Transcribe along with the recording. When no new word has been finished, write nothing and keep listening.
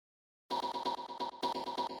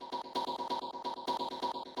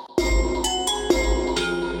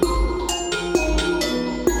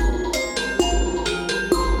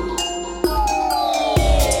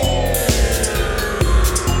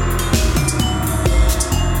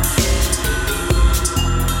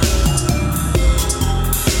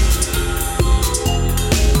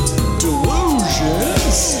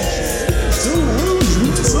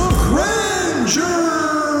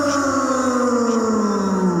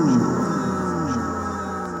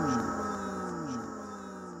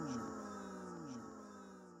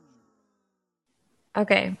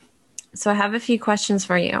Okay. So I have a few questions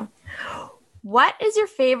for you. What is your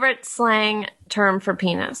favorite slang term for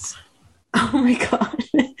penis? Oh my God.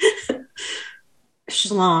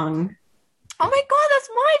 Shlong. Oh my God, that's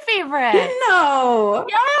my favorite. No.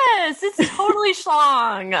 Yes, it's totally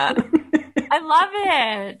schlong. I love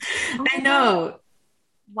it. Oh I my God. know. It's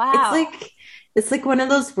Wow. like it's like one of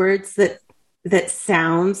those words that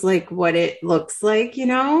sounds like what it looks like, you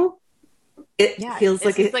know? It Yeah, feels it's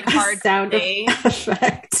like just like a hard to sound say.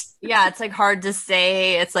 effect. Yeah, it's like hard to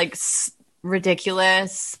say. It's like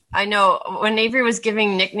ridiculous. I know when Avery was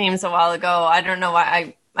giving nicknames a while ago, I don't know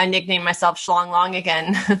why I nicknamed myself Shlong Long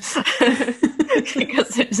again.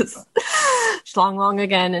 Because it just Shlong Long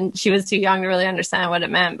again. And she was too young to really understand what it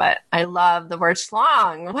meant. But I love the word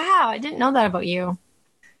schlong. Wow, I didn't know that about you.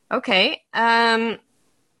 Okay.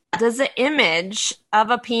 Does the image of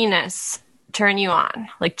a penis turn you on?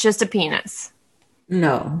 Like just a penis?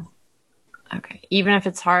 No. Okay. Even if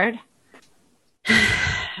it's hard?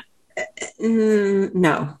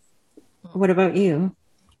 No. What about you?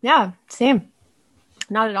 Yeah, same.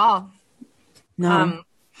 Not at all. No.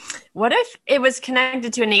 What if it was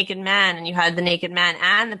connected to a naked man and you had the naked man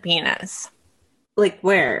and the penis? Like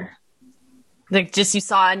where? Like just you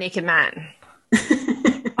saw a naked man.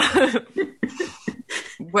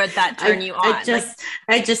 Would that turn you I on? Like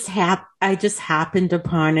I just happened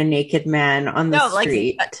upon a naked man on the no, like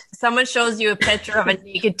street. someone shows you a picture of a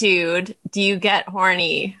naked dude. Do you get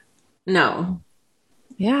horny? No.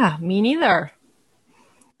 Yeah, me neither.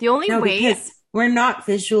 The only No, way because we're not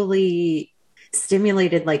visually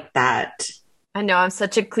stimulated like that. I know I'm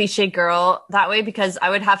such a cliche girl that way because I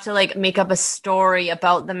would have to like make up a story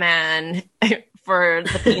about the man for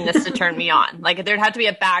the penis to turn me on. Like there'd have to be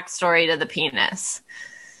a backstory to the penis.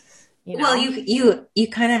 You Well, know? you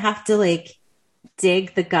kind of have to like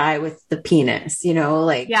dig the guy with the penis, you know,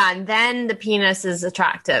 like Yeah, and then the penis is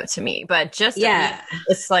attractive to me. But just a yeah. penis,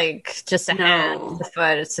 it's like just a hand, No. a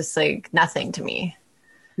foot. It's just like nothing to me.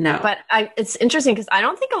 No. But it's interesting because I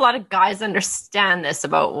don't think a lot of guys understand this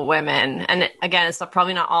about women. And again, it's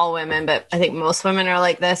probably not all women, but I think most women are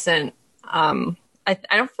like this. And I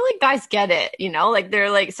don't feel like guys get it, you know? Like they're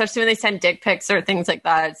like, especially when they send dick pics or things like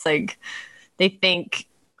that, it's like they think,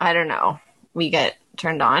 I don't know, we get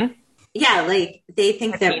turned on. Yeah, like they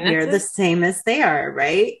think Our that we're the penises. same as they are,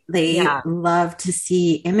 right? They Yeah. love to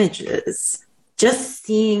see images. Just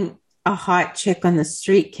seeing a hot chick on the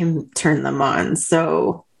street can turn them on.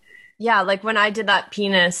 So, Yeah, like when I did that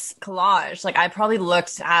penis collage, like I probably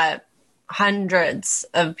looked at hundreds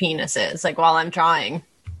of penises like while I'm drawing.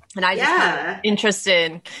 And I just found it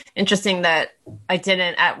yeah. interesting that I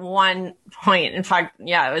didn't at one point. In fact,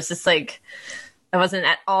 yeah, it was just like I wasn't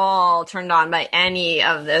at all turned on by any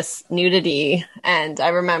of this nudity. And I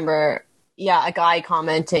remember, yeah, a guy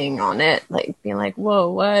commenting on it, like being like,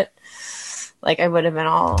 "Whoa, what?" Like I would have been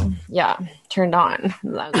all, yeah, turned on. I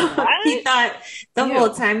was like, He what? thought the whole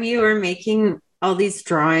Ew. time you were making all these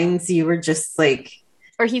drawings, you were just like,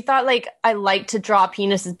 Or he thought like I like to draw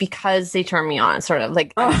penises because they turn me on, sort of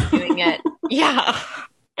like I was doing oh, it. Yeah.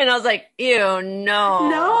 And I was like, ew, no.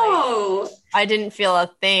 Like no. I didn't feel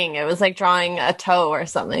a thing. It was like drawing a toe or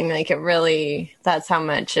something. Like it really, that's how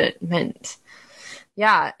much it meant.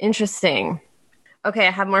 Yeah, interesting. Okay,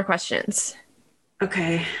 I have more questions.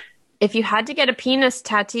 Okay. If you had to get a penis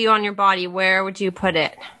tattoo on your body, where would you put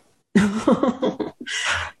it?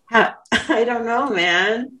 I don't know,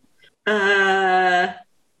 man. Uh,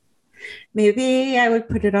 maybe I would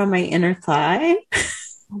put it on my inner thigh.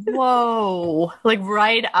 Whoa. Like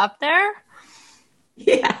right up there?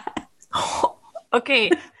 Yeah. Okay,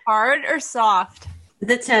 hard or soft?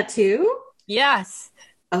 The tattoo? Yes.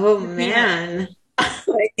 Oh The penis. man.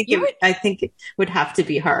 You would I think it would have to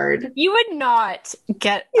be hard. you would not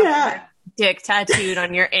get a Yeah. dick tattooed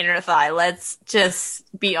on your inner thigh. Let's just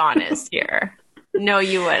be honest here. No,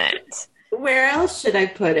 you wouldn't. Where else should I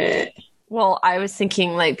put it? Well, I was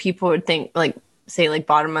thinking like people would think like say like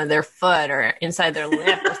bottom of their foot or inside their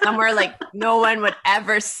lip or somewhere like no one would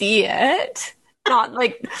ever see it. Not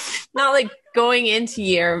like going into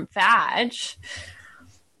your vag.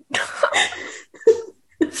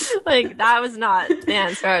 Like that was not the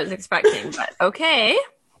answer I was expecting, but okay.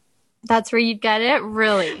 That's where you'd get it?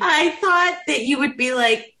 Really? I thought that you would be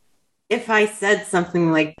like, if I said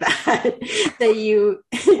something like that, that you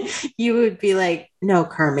would be like, no,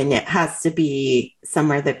 Carmen, it has to be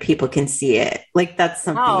somewhere that people can see it. Like that's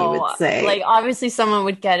something you would Oh, like say. obviously someone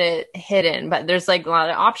would get it hidden, but there's like a lot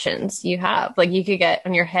of options you have. Like you could get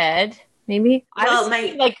on your head, maybe. I was Well,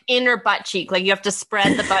 thinking my like inner butt cheek. Like you have to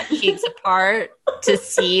spread the butt cheeks apart to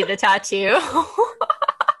see the tattoo.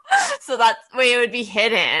 So that's way it would be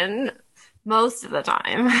hidden. most of the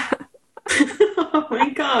time. Oh my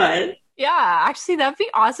God. Yeah, actually, that'd be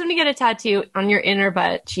awesome to get a tattoo on your inner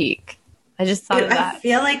butt cheek. I just thought of I that.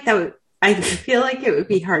 feel like I feel like it would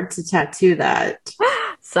be hard to tattoo that.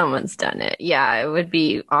 Someone's done it. Yeah, it would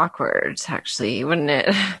be awkward, actually, wouldn't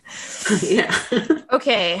it? Yeah.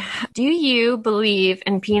 Okay. Do you believe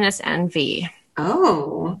in penis envy?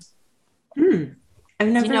 Oh. I've Do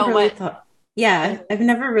you never know really what? thought. Yeah, I've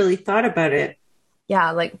never really thought about it.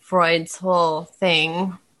 Yeah, like Freud's whole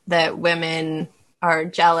thing that women are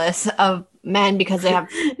jealous of men because they have,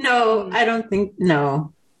 No, I don't think.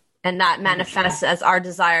 No. and that manifests as our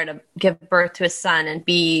desire to give birth to a son and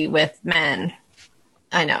be with men.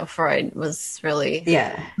 I know Freud was really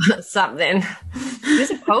Yeah. something. He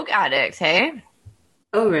was a coke addict, hey?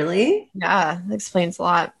 Oh, really? Yeah, that explains a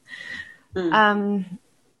lot. Mm.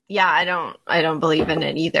 Yeah, I don't believe in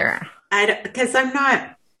it either. Because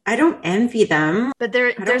I don't envy them. But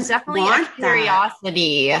there's definitely a want that.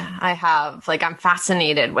 curiosity I have. Like I'm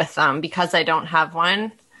fascinated with them because I don't have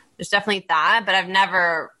one. There's definitely that, but I've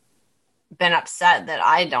never been upset that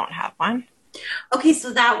I don't have one. Okay,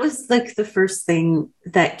 so that was like the first thing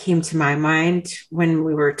that came to my mind when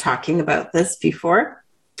we were talking about this before.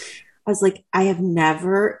 I was like, I have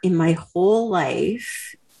never in my whole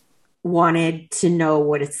life wanted to know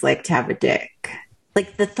what it's like to have a dick.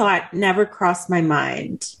 Like the thought never crossed my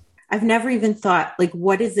mind. I've never even thought, like,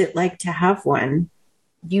 what is it like to have one?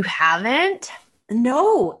 You haven't?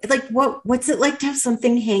 No, like what's it like to have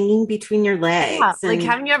something hanging between your legs? Yeah, like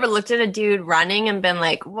haven't you ever looked at a dude running and been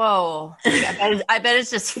like, whoa, like, I bet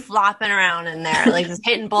it's just flopping around in there, like just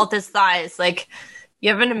hitting both his thighs. Like you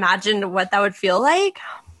haven't imagined what that would feel like?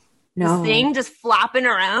 No. This thing just flopping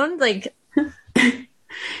around? Like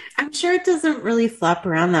I'm sure it doesn't really flop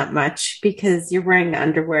around that much because you're wearing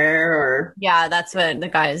underwear or. yeah, that's what the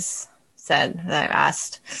guys said that I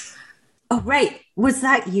asked. Oh, right. Was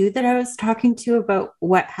that you that I was talking to about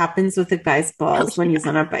what happens with a guy's balls when he's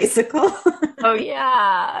on a bicycle? Oh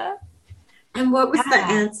yeah. And what was the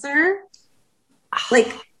answer?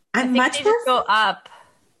 Like, I'm much more go up.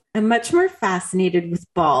 I'm much more fascinated with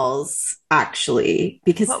balls, actually,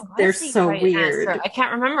 because they're so weird. Answer? I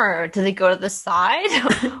can't remember. Do they go to the side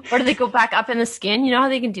or do they go back up in the skin? You know how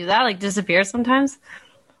they can do that? Like disappear sometimes?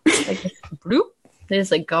 Like just, bloop. They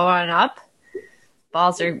just like go on up.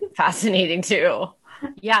 Balls are fascinating too.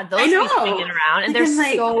 Yeah, those be hanging around and they're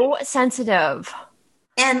so sensitive.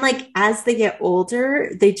 And like as they get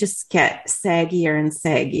older, they just get saggier and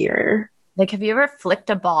saggier. Like, have you ever flicked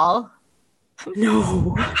a ball?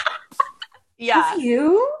 No. Yeah. Have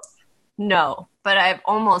you? No, but I've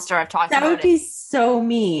talked about it. That would be so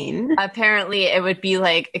mean. Apparently, it would be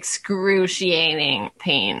like excruciating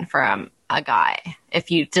pain from a guy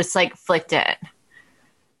if you just like flicked it.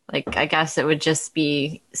 Like, I guess it would just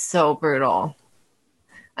be so brutal.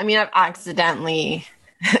 I mean, I've accidentally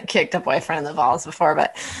kicked a boyfriend in the balls before,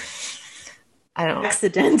 but I don't know.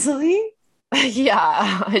 Accidentally?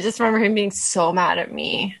 Yeah. I just remember him being so mad at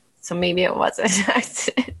me. So maybe it was an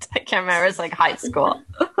accident. I can't remember. It's like high school.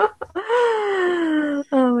 Oh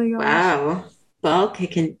my gosh. Wow. Ball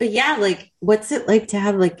kicking. But yeah, like, what's it like to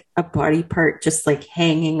have like a body part just like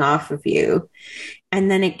hanging off of you? And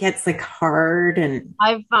then it gets like hard and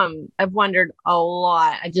I've wondered a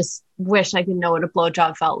lot. I just wish I could know what a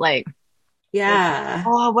blowjob felt like. Yeah. Like,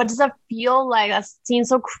 oh, what does that feel like? That seems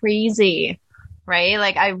so crazy. Right?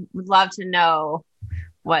 Like I would love to know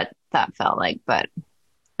what that felt like, but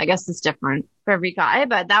I guess it's different for every guy,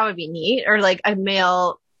 but that would be neat. Or like a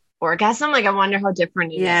male orgasm. Like I wonder how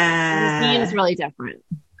different it is. It seems really different.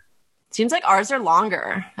 It seems like ours are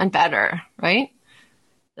longer and better, right?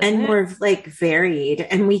 And we're like varied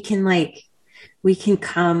and we can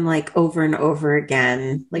come like over and over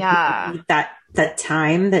again. Like that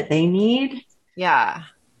time that they need. Yeah.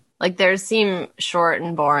 Like theirs seem short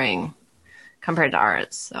and boring compared to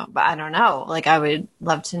ours. So, but I don't know. Like I would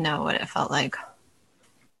love to know what it felt like.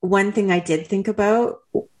 One thing I did think about,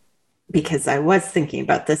 because I was thinking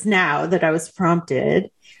about this now that I was prompted,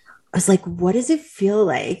 I was like, what does it feel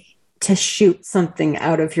like to shoot something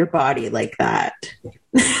out of your body like that?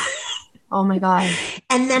 Oh my God.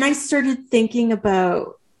 And then I started thinking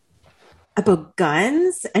about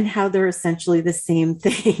guns and how they're essentially the same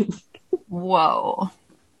thing. Whoa.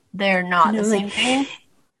 They're not the same thing?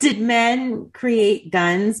 Did men create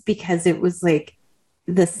guns because it was like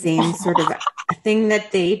the same sort of thing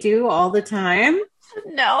that they do all the time?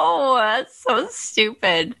 No, that's so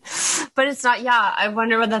stupid. But it's not, yeah, I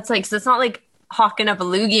wonder what that's like. So it's not like hawking up a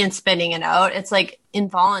loogie and spitting it out. It's like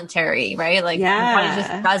involuntary, right? Like your body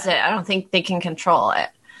just does it. I don't think they can control it.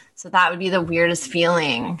 So that would be the weirdest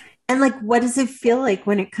feeling. And like, what does it feel like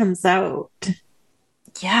when it comes out?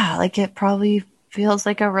 Yeah, like it probably feels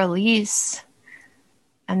like a release.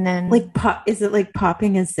 And then Like, is it like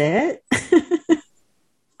popping a zit?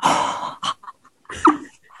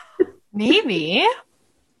 maybe.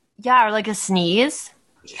 Yeah, or like a sneeze.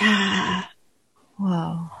 Yeah.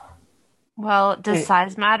 Whoa. Well, does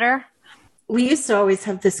size matter? We used to always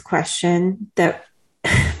have this question that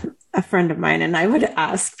a friend of mine and I would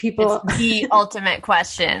ask people. It's the ultimate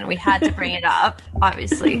question. We had to bring it up,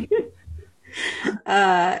 obviously.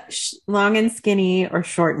 Long and skinny or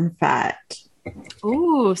short and fat?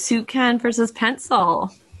 Ooh, soup can versus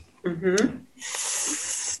pencil. Mm-hmm.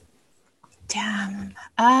 Damn.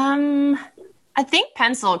 I think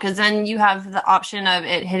pencil, because then you have the option of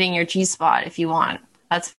it hitting your G spot if you want.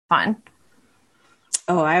 That's fun.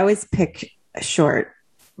 Oh, I always pick short.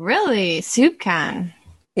 Really? Soup can.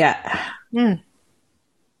 Yeah.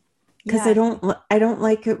 Because I don't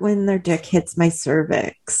like it when their dick hits my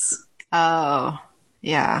cervix. Oh,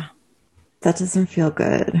 yeah. That doesn't feel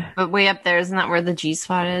good. But way up there, isn't that where the G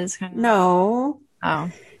spot is? Kind of? No. Oh.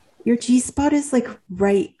 Your G spot is like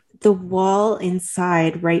the wall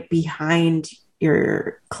inside, right behind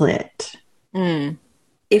your clit. Mm.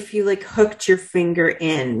 If you like hooked your finger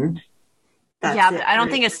in. But I don't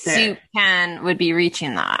think a soup can would be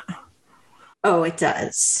reaching that. Oh, it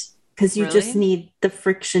does. Because you just need the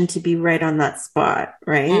friction to be right on that spot,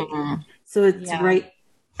 right? Mm-mm. So it's right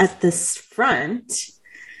at this front.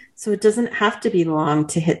 So it doesn't have to be long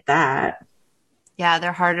to hit that. Yeah,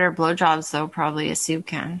 they're harder blowjobs, though, probably a soup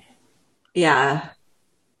can. Yeah.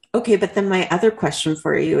 Okay, but then my other question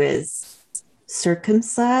for you is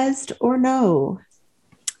circumcised or no?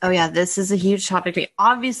 Oh, yeah, this is a huge topic to me.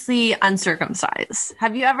 Obviously, uncircumcised.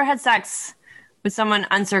 Have you ever had sex with someone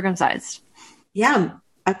uncircumcised? Yeah,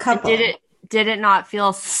 a couple. And did it not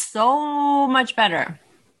feel so much better?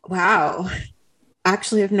 Wow.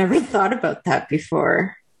 Actually, I've never thought about that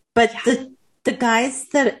before. But the guys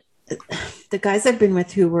I've been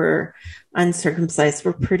with who were uncircumcised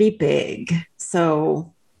were pretty big.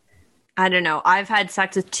 So I don't know. I've had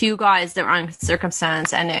sex with 2 guys that were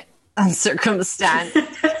uncircumcised and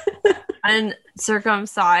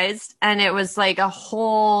it was like a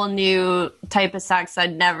whole new type of sex.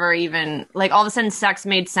 I'd never even like all of a sudden sex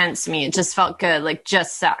made sense to me. It just felt good, like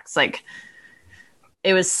just sex. Like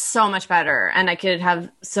it was so much better and I could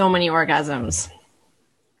have so many orgasms.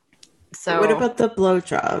 So what about the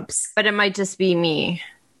blowjobs? But it might just be me.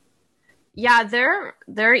 Yeah,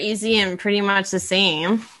 they're easy and pretty much the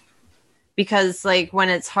same. Because like when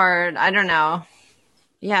it's hard, I don't know.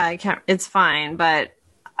 Yeah, I can't. It's fine, but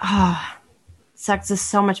sex is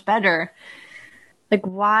so much better. Like,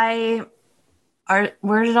 where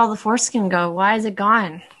did all the foreskin go? Why is it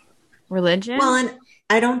gone? Religion? Well, and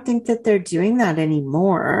I don't think that they're doing that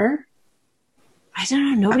anymore. I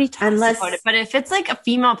don't know. Nobody talks about it. But if it's like a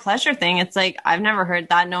female pleasure thing, it's like I've never heard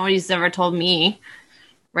that. Nobody's ever told me,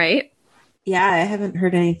 right? Yeah, I haven't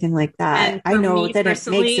heard anything like that. I know that it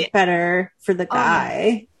makes it better for the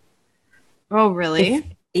guy. Oh,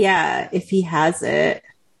 really? If he has it.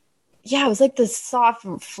 Yeah, it was like this soft,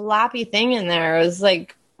 flappy thing in there. It was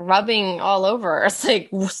like rubbing all over. It's like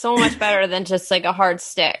so much better than just like a hard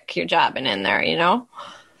stick you're jabbing in there, you know?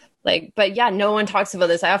 Like, but yeah, no one talks about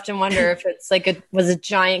this. I often wonder if it's like was a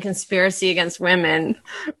giant conspiracy against women,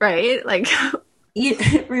 right? Like, you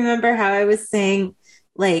remember how I was saying,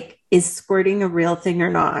 like, is squirting a real thing or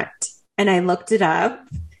not? And I looked it up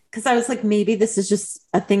because I was like, maybe this is just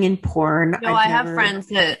a thing in porn. No, I have friends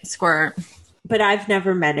that squirt. But I've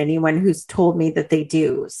never met anyone who's told me that they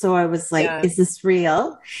do. So I was like, is this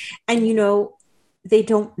real? And, they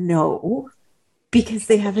don't know because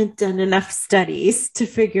they haven't done enough studies to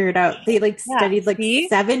figure it out. They studied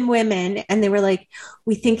 7 women and they were like,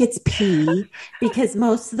 we think it's pee because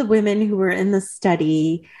most of the women who were in the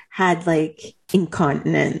study had like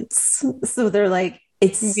incontinence. So they're like,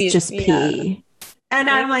 it's just pee. And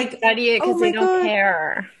I'm like, study it because they don't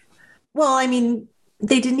care. Well, I mean,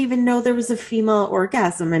 they didn't even know there was a female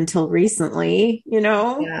orgasm until recently,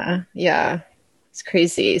 Yeah. Yeah. It's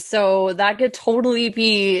crazy. So that could totally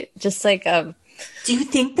be just like a... Do you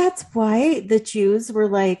think that's why the Jews were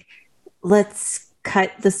like, let's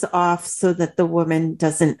cut this off so that the woman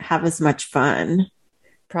doesn't have as much fun?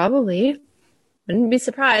 Probably. Wouldn't be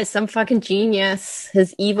surprised. Some fucking genius.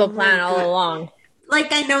 His evil plan all along. Like,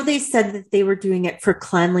 I know they said that they were doing it for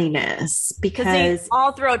cleanliness because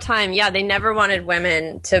all throughout time, they never wanted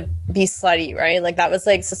women to be slutty, right? Like, that was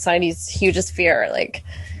like society's hugest fear. Like,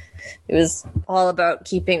 it was all about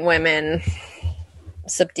keeping women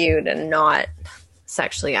subdued and not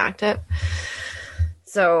sexually active.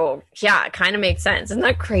 So yeah, it kind of makes sense. Isn't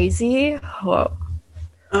that crazy? Whoa.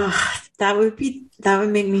 That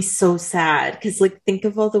would make me so sad. Because like, think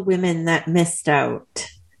of all the women that missed out.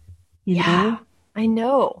 You know? I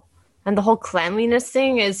know. And the whole cleanliness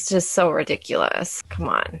thing is just so ridiculous. Come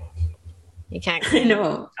on. You can't clean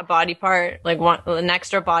a body part, like one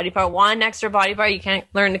extra body part you can't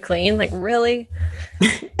learn to clean. Like, really?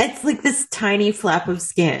 It's like this tiny flap of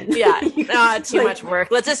skin. Yeah. Too much work.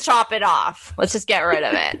 Let's just chop it off. Let's just get rid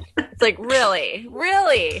of it. It's like, really?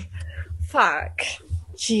 Really? Fuck.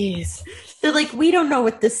 Jeez. They're like, we don't know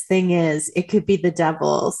what this thing is. It could be the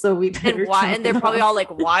devil. So we better. And they're probably all like,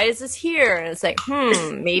 why is this here? And it's like,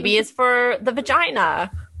 maybe it's for the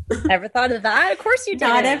vagina. Ever thought of that? Of course you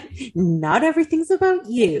did. Not everything's about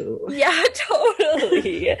you. Yeah,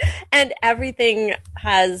 totally. And everything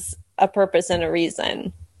has a purpose and a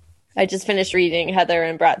reason. I just finished reading Heather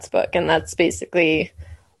and Bret's book, and that's basically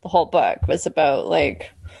the whole book was about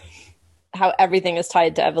like how everything is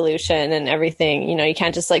tied to evolution and everything. You know, you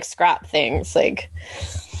can't just like scrap things, like,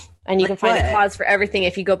 and you can find a cause for everything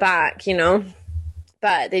if you go back, you know.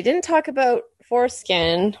 But they didn't talk about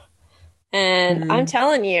foreskin. And I'm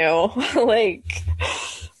telling you, like,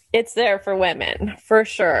 it's there for women, for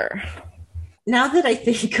sure. Now that I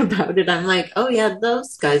think about it, I'm like, oh, yeah,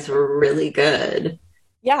 those guys were really good.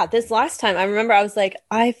 Yeah, this last time, I remember I was like,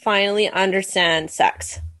 I finally understand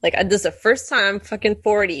sex. Like, this is the first time I'm fucking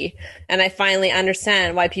 40, and I finally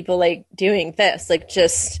understand why people like doing this. Like,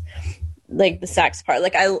 just, like, the sex part.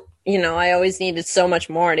 Like, I always needed so much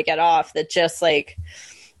more to get off that just, like,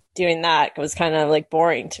 doing that was kind of like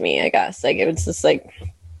boring to me, I guess. Like, it was just like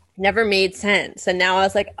never made sense. And now I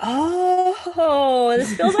was like, oh,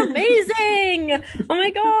 this feels amazing. Oh my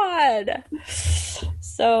God.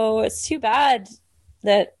 So it's too bad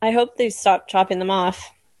that I hope they stop chopping them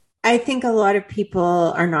off. I think a lot of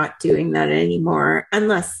people are not doing that anymore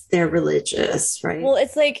unless they're religious, right? Well,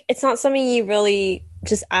 it's like, it's not something you really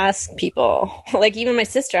just ask people. Like, even my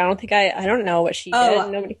sister, I don't know what she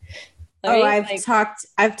did. Nobody.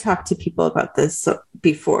 I've talked to people about this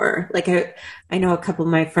before. Like, I know a couple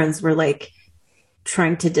of my friends were like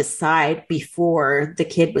trying to decide before the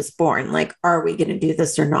kid was born, like, are we going to do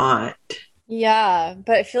this or not? Yeah,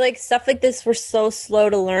 but I feel like stuff like this we're so slow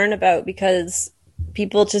to learn about because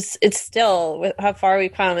people just, it's still, with how far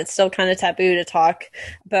we've come, it's still kind of taboo to talk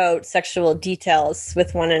about sexual details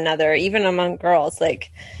with one another, even among girls.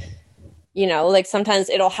 Like, you know, like sometimes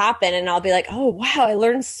it'll happen and I'll be like, oh, wow, I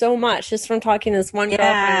learned so much just from talking to this one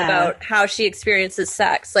girlfriend about how she experiences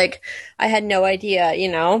sex. Like, I had no idea, you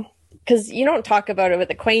know, because you don't talk about it with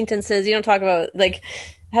acquaintances. You don't talk about, like,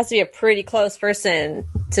 it has to be a pretty close person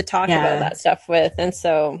to talk about that stuff with. And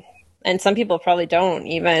so, and some people probably don't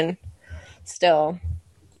even still.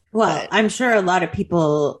 Well, I'm sure a lot of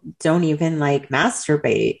people don't even like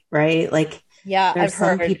masturbate, right? Like, yeah, there's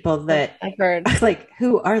some people that I've heard. Like,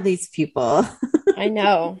 who are these people? I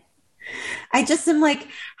know. I just am like,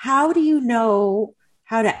 how do you know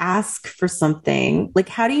how to ask for something? Like,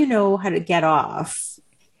 how do you know how to get off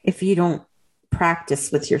if you don't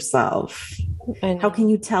practice with yourself? How can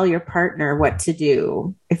you tell your partner what to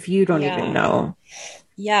do if you don't even know?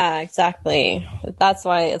 Yeah, exactly. That's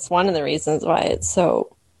why it's one of the reasons why it's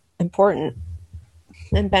so important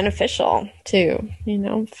and beneficial to, you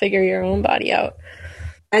know, figure your own body out.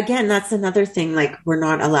 Again, that's another thing. Like, we're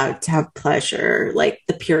not allowed to have pleasure. Like,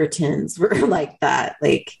 the Puritans were like that.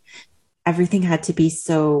 Like, everything had to be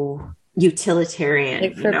so utilitarian.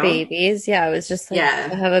 Like, for babies. Yeah, it was just like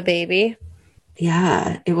to have a baby.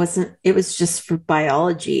 Yeah, it was just for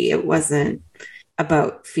biology. It wasn't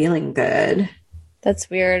about feeling good. That's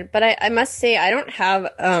weird. But I must say, I don't have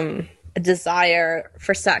a desire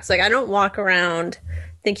for sex. Like, I don't walk around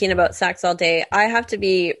thinking about sex all day. I have to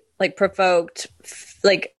be like provoked,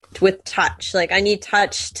 like with touch. Like, I need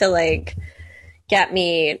touch to like get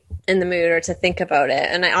me in the mood or to think about it.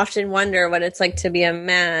 And I often wonder what it's like to be a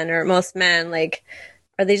man, or most men, like,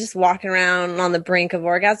 are they just walking around on the brink of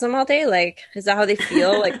orgasm all day? Like, is that how they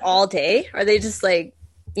feel like all day? Are they just like,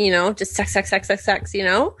 you know, just sex, you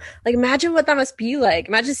know? Like, imagine what that must be like.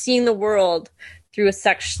 Imagine seeing the world through a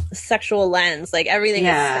sexual lens. Like, everything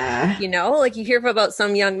is, you know? Like, you hear about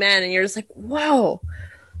some young man and you're just like, whoa.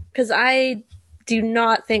 Because I do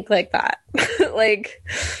not think like that. Like,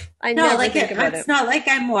 I never think about it. It's not like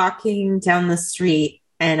I'm walking down the street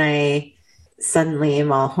and I suddenly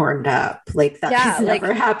am all horned up. Like, that has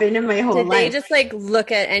never happened in my whole life. Did they just like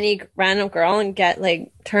look at any random girl and get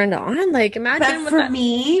like turned on? Like, imagine. But for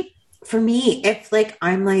me, if like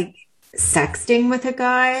I'm like sexting with a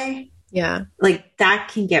guy, yeah, like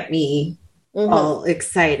that can get me all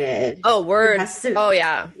excited. Oh, words. Oh,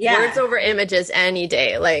 yeah. Yeah. Words over images any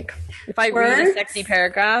day. Like, if I read a sexy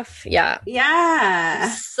paragraph, yeah. Yeah.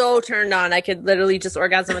 So turned on. I could literally just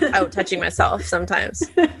orgasm without touching myself sometimes.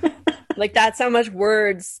 Like, that's how much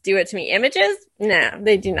words do it to me. Images? Nah,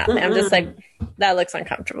 they do nothing. I'm just like, that looks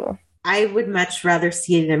uncomfortable. I would much rather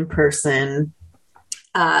see it in person.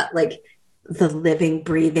 Like, the living,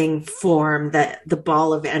 breathing form, that the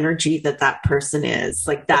ball of energy that person is.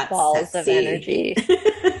 Like, that's the balls sexy. Of energy.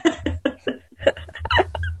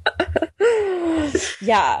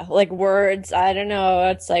 Yeah, like words, I don't know.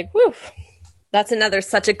 It's like, whew. That's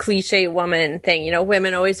such a cliche woman thing. You know,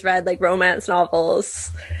 women always read like romance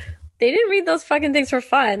novels. They didn't read those fucking things for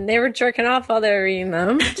fun. They were jerking off while they were reading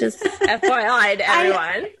them. Just FYI to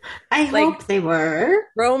everyone. I hope they were.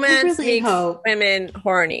 Romance makes women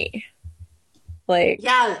horny. Like,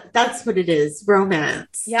 yeah, that's what it is.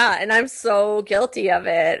 Romance. Yeah, and I'm so guilty of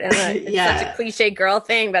it. And it's such a cliche girl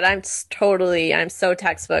thing, but I'm so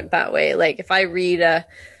textbook that way. Like, if I read a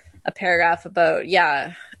paragraph about,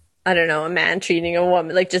 I don't know, a man treating a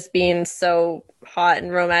woman, like just being so hot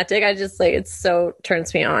and romantic, I just like, it so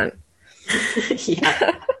turns me on.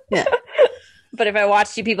 Yeah. But if I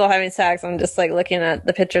watch two people having sex, I'm just like looking at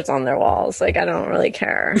the pictures on their walls. Like, I don't really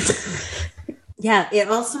care. Yeah, it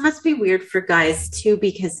also must be weird for guys too,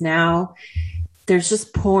 because now there's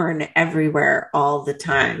just porn everywhere all the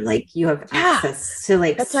time. Like, you have access to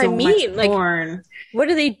like that's so what I mean. much porn. Like, what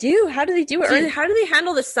do they do? How do they do it? Or how do they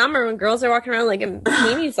handle the summer when girls are walking around like in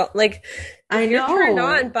bikinis? Like, I know. You're turned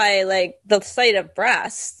on by like the sight of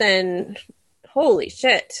breasts, then holy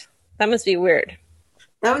shit, that must be weird.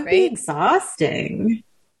 That would be exhausting.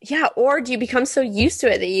 Yeah, or do you become so used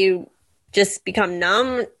to it that you just become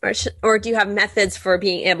numb, or do you have methods for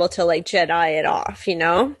being able to like Jedi it off, you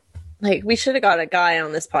know? Like, we should have got a guy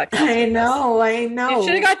on this podcast. I know. We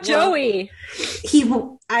should have got Joey.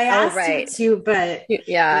 I asked him to, but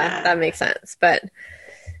yeah, that makes sense. But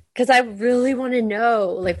because I really want to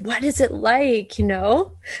know, like, what is it like, you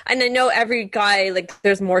know? And I know every guy, like,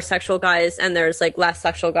 there's more sexual guys and there's like less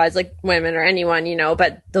sexual guys, like women or anyone, you know,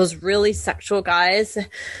 but those really sexual guys,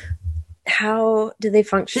 how do they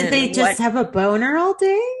function? Did they just have a boner all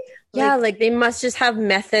day? Yeah, like they must just have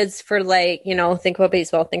methods for like, you know, think about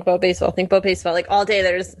baseball, like all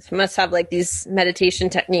day. Must have like these meditation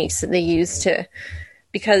techniques that they use to,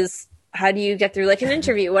 because how do you get through like an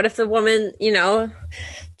interview? What if the woman, you know,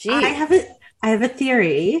 geez. I have a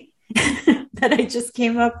theory that I just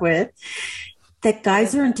came up with, that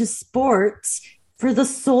guys are into sports for the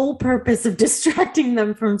sole purpose of distracting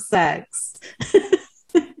them from sex.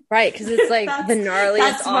 Right, because it's like the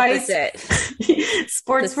gnarliest opposite.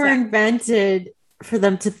 Sports were invented for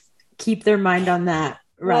them to keep their mind on that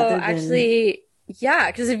rather than... Actually,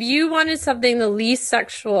 yeah, because if you wanted something the least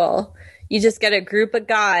sexual, you just get a group of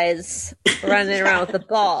guys running around with a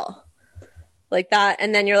ball. Like that,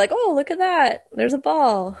 and then you're like, oh, look at that. There's a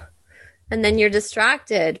ball. And then you're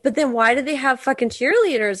distracted. But then why do they have fucking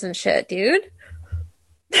cheerleaders and shit, dude?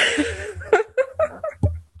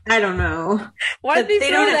 I don't know. Why did they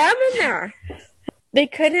throw them in there? They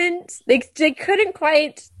couldn't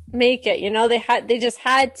quite make it, you know. They just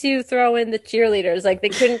had to throw in the cheerleaders. Like, they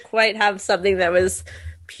couldn't quite have something that was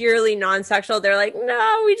purely non-sexual. They're like,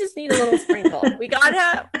 no, we just need a little sprinkle. We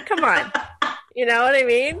gotta, come on. You know what I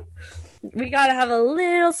mean? We gotta have a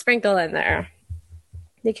little sprinkle in there.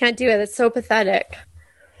 They can't do it. It's so pathetic.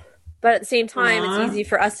 But at the same time, It's easy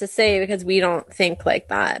for us to say because we don't think like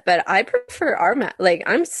that. But I prefer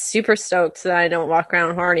I'm super stoked that I don't walk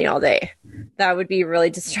around horny all day. That would be really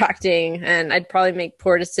distracting, and I'd probably make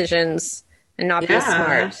poor decisions and not be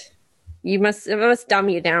smart. It must dumb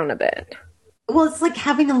you down a bit. Well, it's like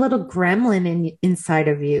having a little gremlin inside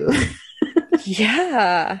of you.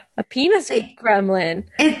 Yeah, a penis gremlin.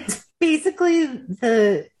 It's basically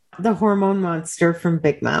the hormone monster from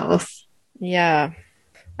Big Mouth. Yeah.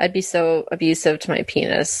 I'd be so abusive to my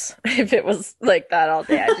penis if it was like that all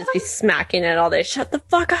day. I'd just be smacking it all day. Shut the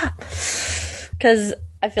fuck up. Because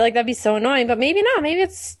I feel like that'd be so annoying, but maybe not. Maybe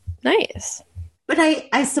it's nice. But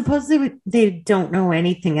I suppose they don't know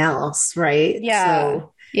anything else, right? Yeah.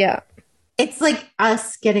 So yeah. It's like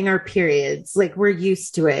us getting our periods. Like, we're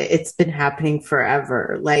used to it. It's been happening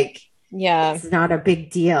forever. Like, yeah, it's not a big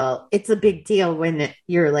deal. It's a big deal when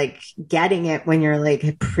you're like getting it when you're like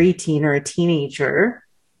a preteen or a teenager.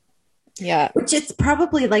 Yeah. Which it's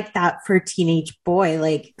probably like that for a teenage boy,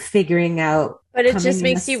 like figuring out. But it just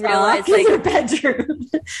makes you realize, like, your bedroom.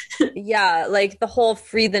 Yeah, like the whole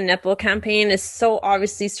Free the Nipple campaign is so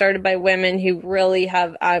obviously started by women who really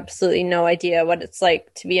have absolutely no idea what it's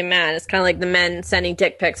like to be a man. It's kind of like the men sending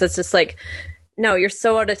dick pics. It's just like no, you're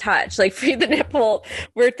so out of touch. Like, free the nipple.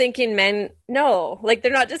 We're thinking men, no, like,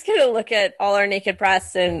 they're not just going to look at all our naked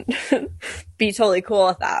breasts and be totally cool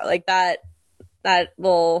with that. Like, that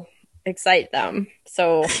will excite them.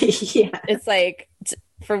 So Yeah. it's like,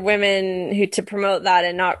 for women who to promote that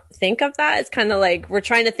and not think of that, it's kind of like we're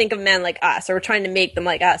trying to think of men like us, or we're trying to make them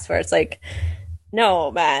like us, where it's like,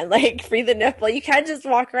 no, man, like, free the nipple. You can't just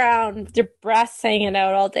walk around with your breasts hanging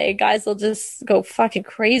out all day. Guys will just go fucking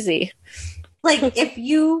crazy. Like, if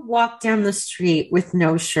you walk down the street with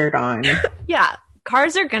no shirt on. Yeah.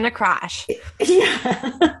 Cars are going to crash.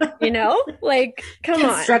 Yeah. You know? Like, come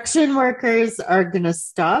on. Construction workers are going to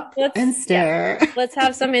stop and stare. Yeah. Let's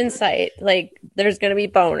have some insight. Like, there's going to be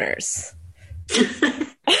boners.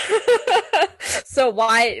 So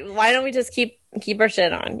why don't we just keep our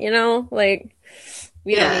shit on, you know? Like,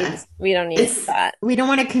 we don't need that. We don't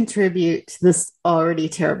want to contribute to this already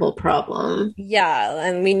terrible problem. Yeah,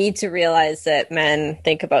 and we need to realize that men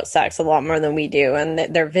think about sex a lot more than we do, and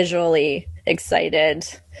that they're visually excited,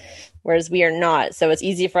 whereas we are not. So it's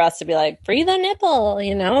easy for us to be like, free the nipple,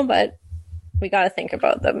 you know, but we got to think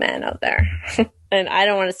about the men out there. And I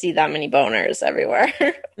don't want to see that many boners everywhere.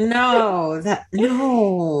 No.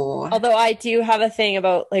 Although I do have a thing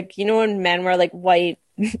about, like, you know, when men wear like white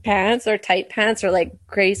pants or tight pants or like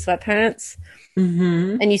gray sweatpants,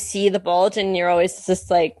 and you see the bulge, and you're always just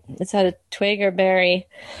like, is that a twig or berry?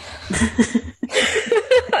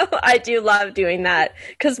 I do love doing that,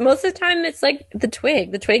 because most of the time it's like the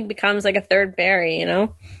twig becomes like a third berry, you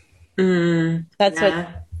know. That's what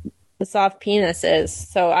the soft penis is.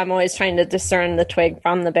 So I'm always trying to discern the twig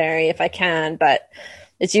from the berry if I can, but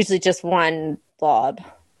it's usually just one blob.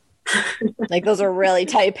 Like, those are really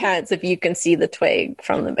tight pants if you can see the twig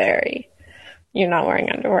from the berry. You're not wearing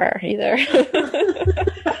underwear either.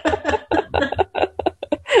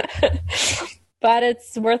 But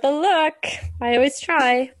it's worth a look. I always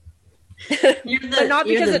try. But not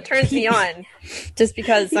because it turns me on, just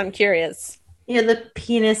because I'm curious. You're the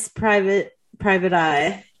penis private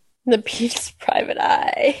eye. The penis private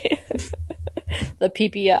eye. The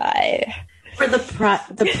PPI. Or the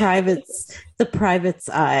private's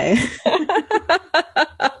eye.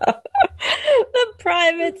 The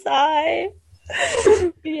private's eye.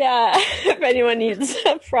 Yeah, if anyone needs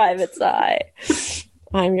a private's eye,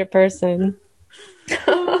 I'm your person.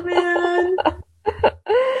 Oh, man.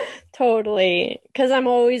 Totally. Because I'm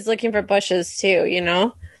always looking for bushes too, you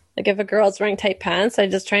know? Like, if a girl's wearing tight pants,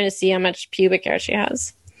 I'm just trying to see how much pubic hair she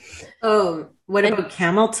has. Oh, what about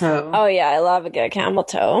camel toe? Oh, yeah, I love a good camel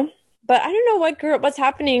toe. But I don't know what's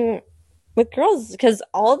happening with girls, because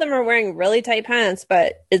all of them are wearing really tight pants,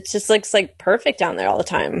 but it just looks like perfect down there all the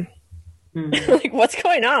time. Like, what's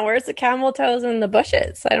going on? Where's the camel toes and the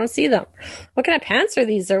bushes? I don't see them. What kind of pants are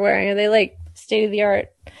these they're wearing? Are they like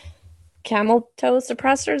state-of-the-art camel toe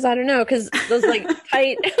suppressors? I don't know, because those like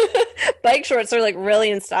tight bike shorts are like really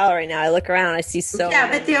in style right now. I look around, I see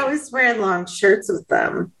many. But they always wear long shirts with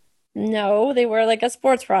them. No, they wear like a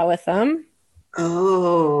sports bra with them.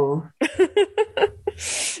 Oh.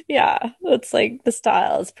 Yeah, it's like the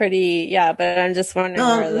style is pretty. Yeah, but I'm just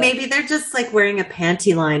wondering. Maybe they're just like wearing a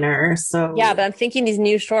panty liner. So yeah, but I'm thinking these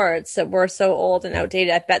new shorts that were so old and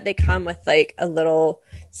outdated, I bet they come with like a little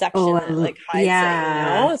section that like hides it, you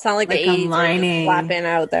know? It's not like the 80s lining flapping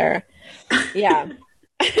out there. Yeah.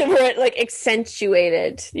 Where it like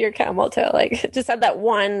accentuated your camel toe, like it just had that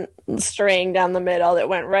one string down the middle that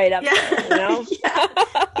went right up there, you know?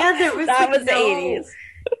 There was the 80s.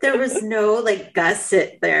 There was no like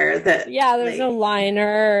gusset there. There was no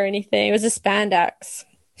liner or anything. It was just spandex.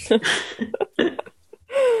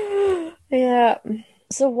 Yeah.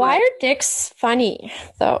 So why are dicks funny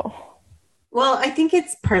though? Well, I think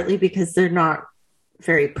it's partly because they're not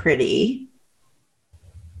very pretty.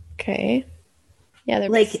 Okay. Yeah, they're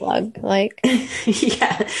like slug-like.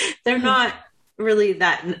 Yeah, they're not really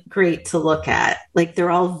that great to look at. Like,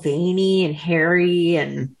 they're all veiny and hairy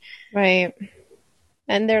and... Right.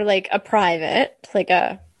 And they're like a private, like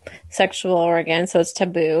a sexual organ, so it's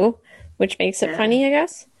taboo, which makes it funny, I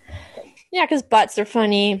guess. Yeah, because butts are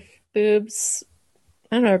funny. Boobs...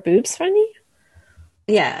 I don't know, are boobs funny?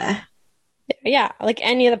 Yeah. Yeah, like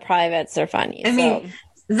any of the privates are funny. I mean...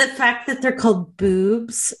 The fact that they're called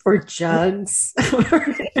boobs or jugs or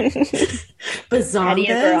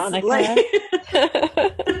bazongas.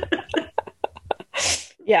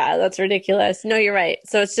 Yeah, that's ridiculous. No, you're right.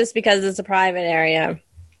 So it's just because it's a private area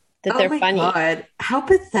that they're funny. Oh my God. How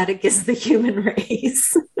pathetic is the human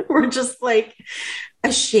race? We're just like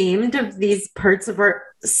ashamed of these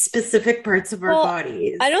specific parts of our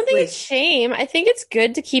bodies. I don't think it's shame. I think it's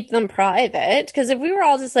good to keep them private, because if we were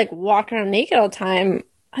all just like walking around naked all the time,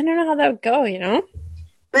 I don't know how that would go, you know?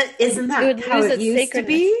 But isn't It that would how lose it its used to sacredness.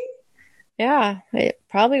 be? Yeah, it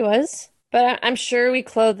probably was. But I'm sure we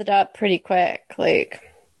clothed it up pretty quick. Like,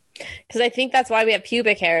 because I think that's why we have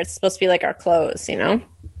pubic hair. It's supposed to be like our clothes, you know?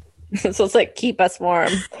 So it's like keep us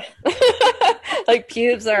warm. Like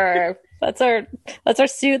pubes are that's our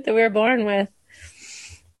suit that we were born with.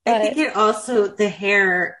 I But think it also the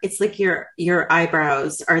hair, it's like your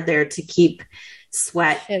eyebrows are there to keep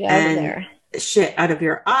sweat shit out of and there. shit out of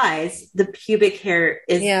your eyes. The pubic hair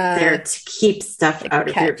is there Yeah, to keep stuff like out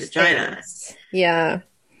of your catch vagina. things. Yeah,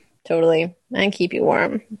 totally. And keep you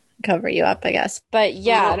warm. Cover you up, I guess. But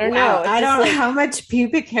yeah, I Oh, don't wow. know. It's I just don't like how much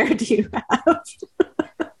pubic hair do you have?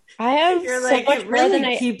 I have You're so like, much it more than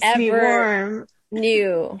really I keeps me ever warm.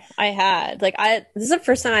 knew I had. Like this is the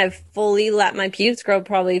first time I've fully let my pubes grow,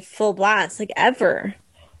 probably full blast, like ever.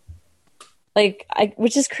 Like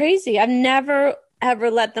which is crazy. I've never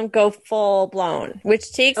ever let them go full blown,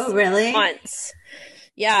 which takes Oh, really? months.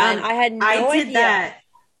 Yeah, and I had no I did idea. that.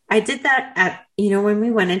 I did that at, when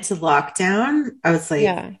we went into lockdown, I was like,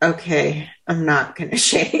 Yeah. okay, I'm not going to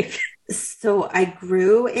shave. So I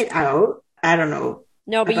grew it out. I don't know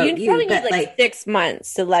No, but about you probably you, need but like 6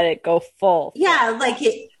 months to let it go full. yeah, like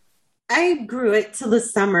I grew it till the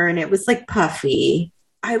summer and it was like puffy.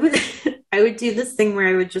 I would, I would do this thing where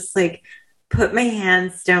I would just like put my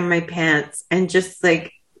hands down my pants and just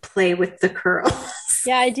like play with the curls.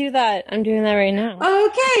 Yeah, I do that. I'm doing that right now.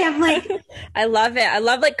 Okay, I'm like, I love it. I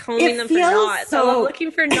love like combing them for knots. I love looking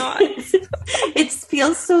for knots. It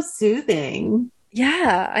feels so soothing.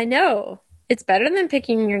 Yeah, I know. It's better than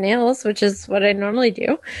picking your nails, which is what I normally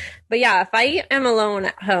do. But yeah, if I am alone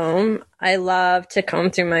at home, I love to comb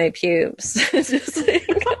through my pubes. Just like,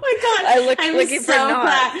 oh my god! I was looking so for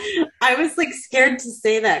knots. glad. I was like scared to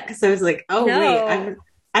say that because I was like, "Oh No. wait,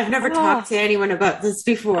 I've never talked to anyone about this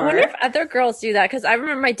before." I wonder if other girls do that because I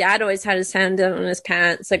remember my dad always had his hand down in his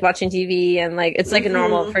pants, like watching TV, and like it's like a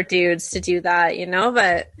normal for dudes to do that, you know.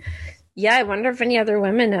 But yeah, I wonder if any other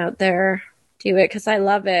women out there do it because I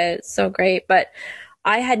love it. It's so great. But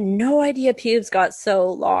I had no idea pubes got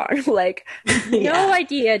so long. Like, no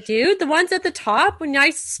idea, dude. The ones at the top, when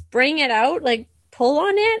I spring it out, like pull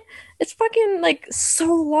on it, it's fucking like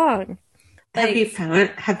so long. Like,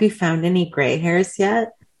 have you found any gray hairs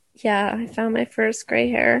yet? Yeah, I found my first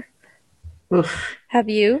gray hair. Oof. Have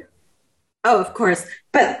you? Oh, of course.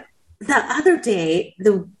 But the other day,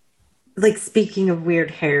 speaking of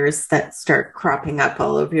weird hairs that start cropping up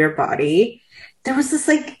all over your body, there was this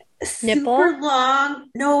like super long.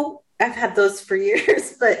 No, I've had those for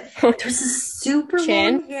years, but there's this super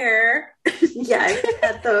long hair. Yeah, I've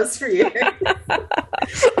had those for years.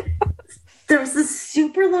 There was this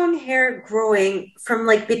super long hair growing from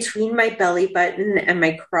like between my belly button and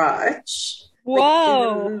my crotch. Whoa.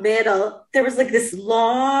 Like in the middle. There was like this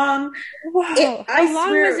long. Whoa. How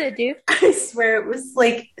long was it, dude? I swear it was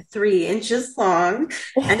like 3 inches long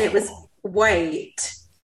and it was white.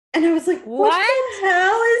 And I was like, what the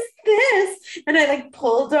hell is this? And I like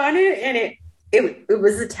pulled on it and it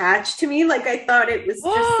was attached to me. Like I thought it was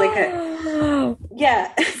just like a,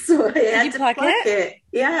 yeah. So I had to pluck it.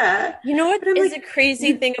 Yeah. You know what is like, a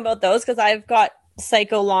crazy thing about those? Because I've got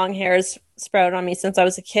psycho long hairs sprout on me since I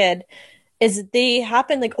was a kid. Is they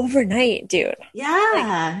happen like overnight, dude.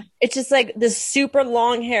 Yeah. Like, it's just like this super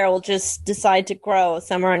long hair will just decide to grow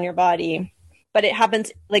somewhere on your body. But it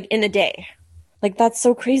happens like in a day. Like that's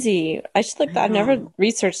so crazy. I should look that. I've never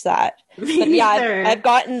researched that. But yeah, I've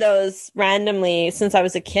gotten those randomly since I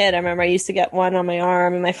was a kid. I remember I used to get one on my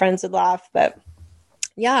arm and my friends would laugh. But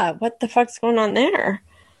yeah, what the fuck's going on there?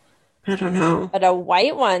 I don't know. But a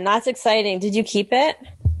white one, that's exciting. Did you keep it?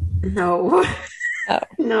 No. Oh.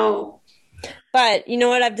 No. But you know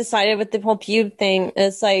what I've decided with the whole pube thing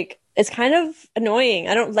is like, it's kind of annoying.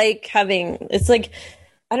 I don't like having, it's like,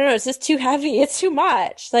 I don't know, it's just too heavy. It's too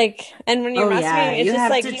much. Like, and when you're masturbating, it's just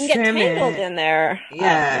like, you can get tangled in there.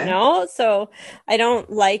 Yeah. You know? So I don't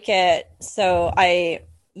like it. So I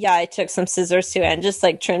took some scissors to it and just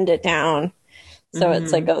like trimmed it down. So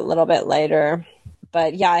it's like a little bit lighter.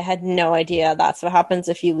 But yeah, I had no idea that's what happens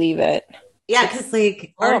if you leave it. Yeah, because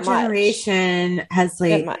like our generation has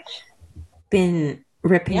like been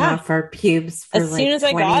ripping off our pubes for as soon as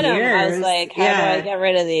I got them, I was like, how do I get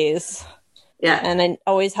rid of these? Yeah. And I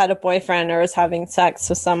always had a boyfriend or was having sex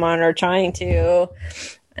with someone or trying to.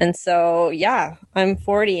 And so, yeah, I'm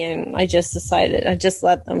 40 and I just decided, I just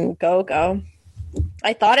let them go.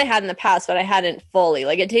 I thought I had in the past, but I hadn't fully.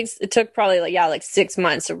 Like it took probably like 6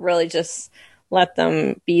 months to really just let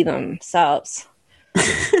them be themselves.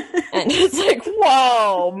 And it's like,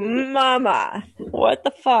 whoa, mama, what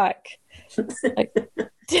the fuck? Like,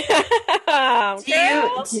 Damn,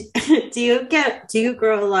 Do girl. do you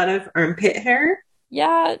grow a lot of armpit hair?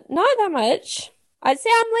 Yeah, not that much. I'd say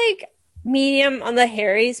I'm like medium on the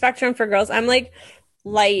hairy spectrum for girls. I'm like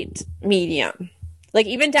light medium. Like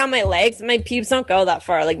even down my legs, my pubes don't go that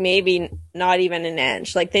far. Like maybe not even an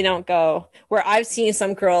inch. Like they don't go where I've seen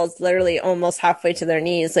some girls literally almost halfway to their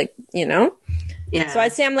knees. Like, you know? Yeah. So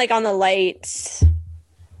I'd say I'm like on the light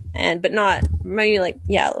and, but not maybe like,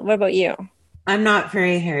 yeah. What about you? I'm not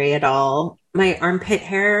very hairy at all. My armpit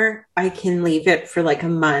hair, I can leave it for like a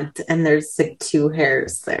month and there's like two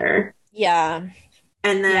hairs there. Yeah.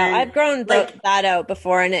 And Yeah, then I've grown that out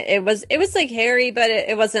before, and it was like hairy, but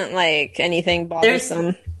it wasn't like anything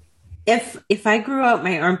bothersome. If I grew out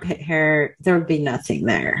my armpit hair, there would be nothing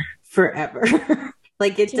there forever.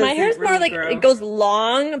 Like it See, my doesn't hair's more really like grow. it goes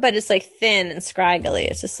long, but it's like thin and scraggly.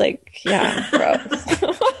 It's just like, yeah, gross.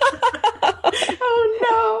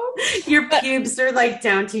 Oh no, your pubes are like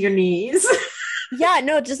down to your knees. Yeah,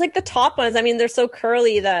 no, just like the top ones. I mean, they're so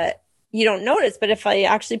curly that you don't notice, but if I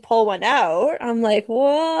actually pull one out, I'm like,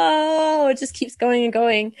 whoa, it just keeps going and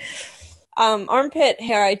going. Armpit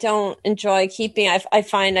hair, I don't enjoy keeping. I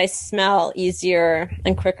find I smell easier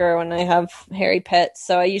and quicker when I have hairy pits,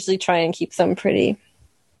 so I usually try and keep them pretty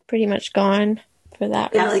much gone for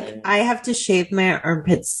that Yeah, reason. like I have to shave my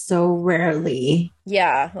armpits so rarely.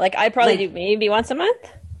 Yeah, like I probably do maybe once a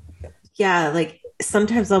month. Yeah, like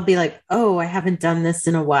sometimes I'll be like, oh, I haven't done this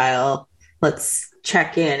in a while. Let's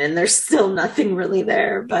check in. And there's still nothing really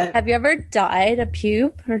there. But Have you ever dyed a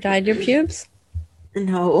pube or dyed your pubes?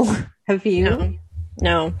 no. Have you?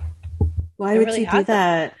 No. Why I would really you do haven't.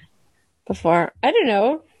 that? Before. I don't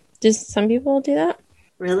know. Do some people do that?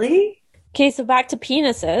 Really? Okay, so back to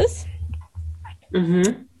penises.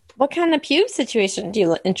 Mm-hmm. What kind of pube situation do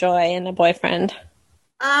you enjoy in a boyfriend?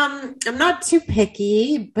 I'm not too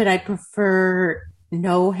picky, but I prefer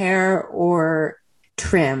no hair or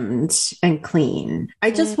trimmed and clean.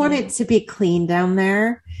 I just want it to be clean down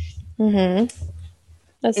there. Mm-hmm.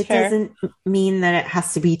 That's It fair. doesn't mean that it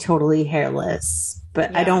has to be totally hairless,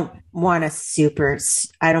 but I Yeah. don't want a super,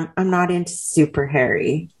 I'm not into super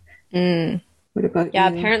hairy. Mm. What about Yeah,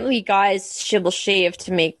 you? apparently guys will shave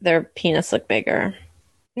to make their penis look bigger.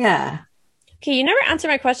 Yeah. Okay, you never answered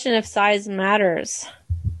my question if size matters.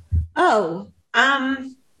 Oh,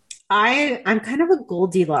 I'm kind of a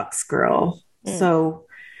Goldilocks girl. So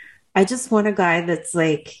I just want a guy that's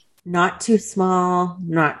like not too small,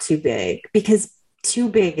 not too big, because too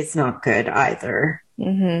big is not good either.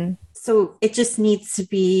 Mm-hmm. So it just needs to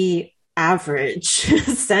be average,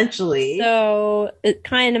 essentially. So it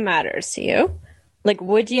kind of matters to you. Like,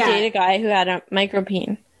 would you date a guy who had a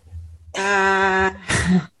micropene?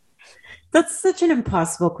 That's such an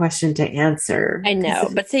impossible question to answer. I know,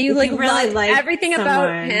 but say you like really loved like everything about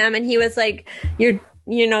him, and he was like your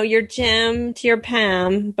Jim to your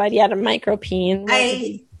Pam, but he had a micropene.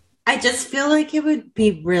 I just feel like it would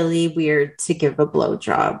be really weird to give a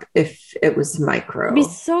blowjob if it was micro. It'd be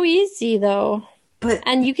so easy though. But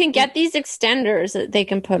and you can get these extenders that they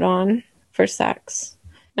can put on for sex.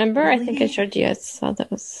 Remember? Really? I think I showed you. I saw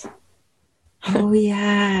those. Oh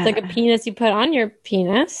yeah. It's like a penis you put on your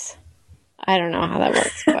penis. I don't know how that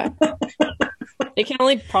works, but it can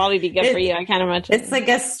only probably be good for you. I can't imagine. It's like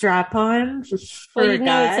a strap on for a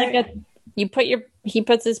guy. It's like he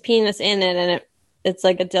puts his penis in it, and it's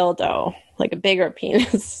like a dildo, like a bigger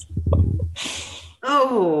penis.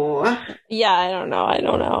 Oh. Yeah, I don't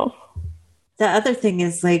know. The other thing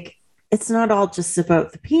is like, it's not all just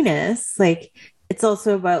about the penis. Like, it's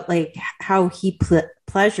also about like how he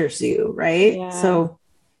pleasures you, right? Yeah. So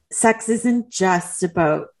sex isn't just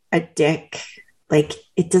about a dick. Like,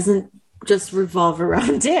 it doesn't just revolve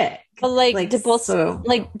around dick. But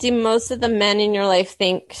do most of the men in your life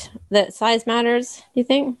think that size matters? Do you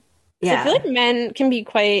think? Yeah. I feel like men can be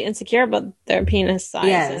quite insecure about their penis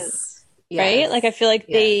sizes. Yes. Right? Like, I feel like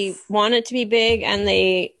they want it to be big and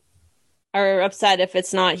they are upset if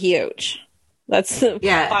it's not huge. That's the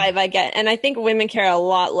vibe I get. And I think women care a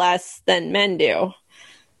lot less than men do.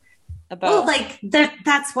 Well, like,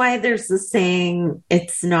 that's why there's the saying,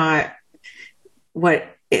 it's not what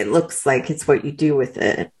it looks like, it's what you do with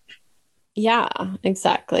it. Yeah,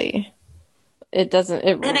 exactly. It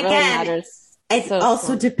really matters. It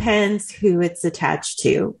also depends who it's attached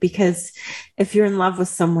to, because if you're in love with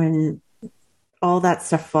someone, all that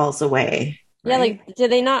stuff falls away. Right? Yeah, like, do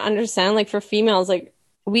they not understand? Like, for females, like,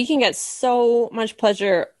 we can get so much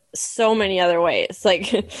pleasure so many other ways.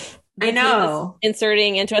 Like, I know.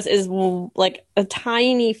 inserting into us is like a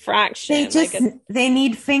tiny fraction. They just like they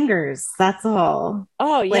need fingers. That's all.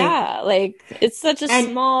 oh yeah, like it's such a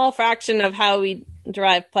small fraction of how we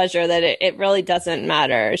derive pleasure that it really doesn't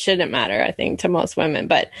matter. It shouldn't matter, I think, to most women.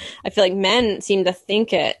 But I feel like men seem to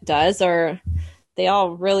think it does, or they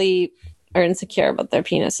all really are insecure about their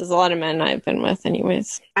penises. A lot of men I've been with,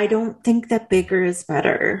 anyways. I don't think that bigger is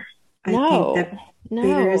better. I think that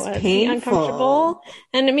bigger is painful, uncomfortable,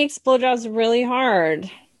 and it makes blowjobs really hard.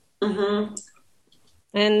 Mm-hmm.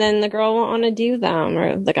 And then the girl won't want to do them,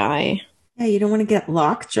 or the guy. Yeah, you don't want to get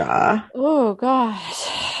lockjaw. Oh God.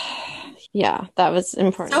 Yeah, that was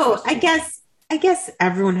important. So I guess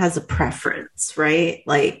everyone has a preference, right?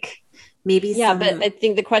 Like maybe. Yeah, but I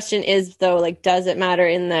think the question is though, like, does it matter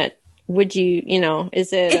in that? Would you,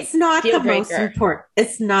 is it? It's not the most important.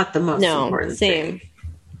 It's not the most important. Same. Thing.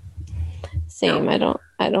 Same. No.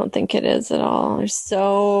 I don't think it is at all. There's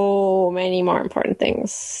so many more important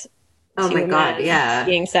things. Oh my God, yeah.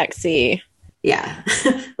 Being sexy. Yeah.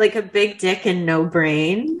 Like a big dick and no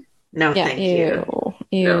brain. No, yeah, thank you.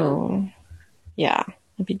 Ew. No. Yeah.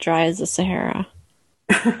 I'd be dry as the Sahara.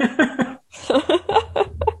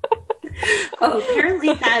 Oh,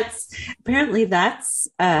 apparently that's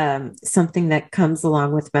something that comes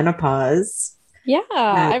along with menopause. Yeah,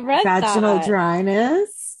 I read vaginal that.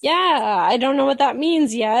 dryness. Yeah, I don't know what that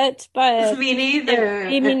means yet, but me neither. It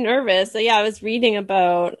made me nervous. So, yeah, I was reading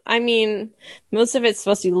about. I mean, most of it's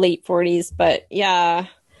supposed to be late 40s, but yeah,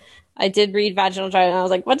 I did read vaginal dryness, and I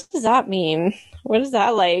was like, "What does that mean? What is that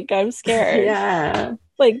like?" I'm scared. Yeah,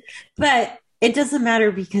 but it doesn't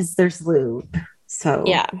matter because there's lube. So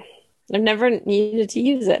yeah. I've never needed to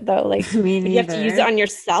use it though. Like me neither. You have to use it on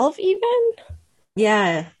yourself even?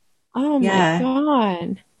 Yeah. Oh my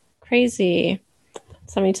God. Crazy.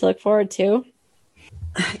 Something to look forward to.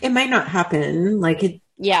 It might not happen. Like it.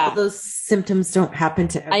 Yeah. All those symptoms don't happen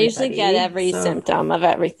to everybody. I usually get every symptom of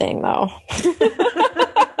everything though.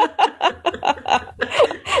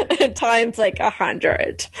 Times like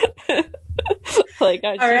 100. Like,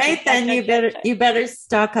 all right, then you better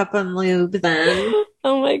stock up on lube then.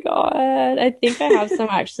 Oh my God. I think I have some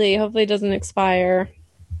actually. Hopefully it doesn't expire.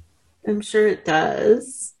 I'm sure it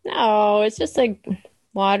does. No, it's just like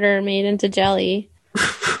water made into jelly.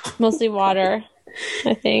 Mostly water,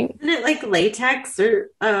 I think. Isn't it like latex or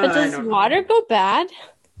but does water go bad?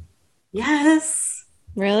 Yes.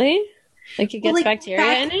 Really? Like it gets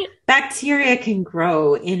bacteria in it? Bacteria can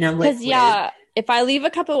grow in a liquid. Because if I leave a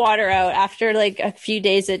cup of water out after like a few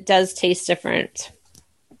days, it does taste different.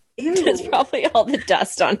 Ew. It's probably all the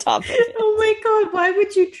dust on top of it. Oh my God, why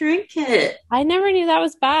would you drink it? I never knew that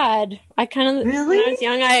was bad. I kind of, really? When I was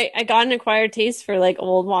young, I got an acquired taste for like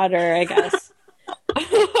old water, I guess.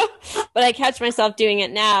 But I catch myself doing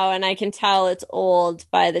it now and I can tell it's old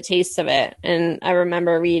by the taste of it. And I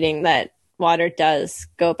remember reading that water does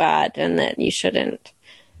go bad and that you shouldn't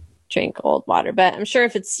drink old water. But I'm sure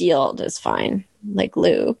if it's sealed, it's fine, like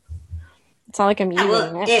lube. It's not like I'm eating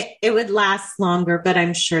it. It would last longer, but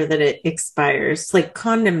I'm sure that it expires. Like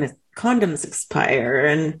condoms expire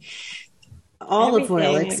and olive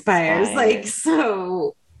oil expires. Like,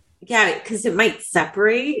 so, yeah, because it might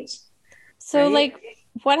separate. So, right? like,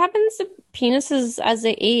 what happens to penises as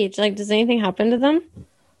they age? Like, does anything happen to them?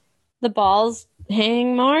 The balls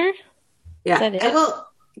hang more? Yeah. Well,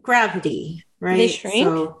 gravity, right? They shrink?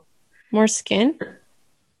 So, more skin?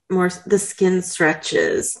 The skin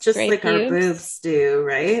stretches, just Great like pubes. our boobs do,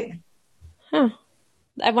 right? Huh.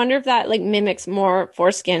 I wonder if that, like, mimics more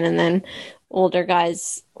foreskin and then older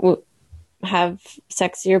guys have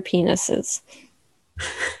sexier penises.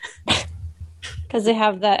 Because they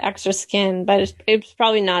have that extra skin, but it's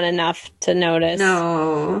probably not enough to notice.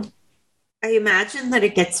 No. I imagine that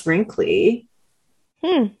it gets wrinkly.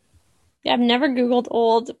 Yeah, I've never Googled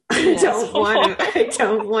old. I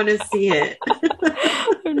don't want to see it.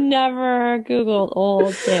 I've never Googled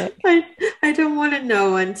old dick. I don't want to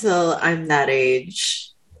know until I'm that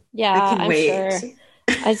age. Yeah, I'm sure.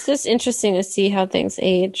 It's just interesting to see how things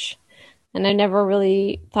age. And I never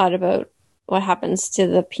really thought about what happens to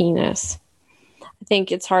the penis. I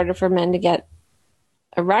think it's harder for men to get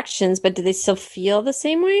erections, but do they still feel the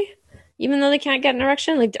same way? Even though they can't get an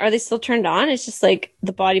erection? Like, are they still turned on? It's just like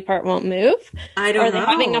the body part won't move? I don't know. Are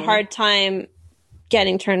they having a hard time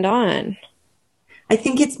getting turned on? I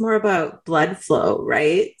think it's more about blood flow,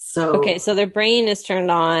 right? Okay, so their brain is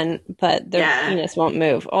turned on, but their penis won't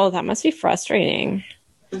move. Oh, that must be frustrating.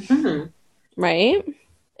 Mm-hmm. Right?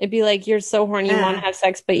 It'd be like you're so horny, you want to have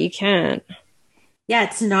sex, but you can't. Yeah,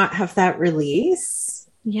 to not have that release.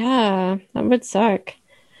 Yeah, that would suck.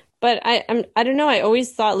 But I don't know. I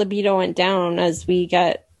always thought libido went down as we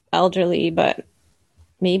get elderly, but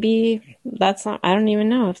maybe that's not, I don't even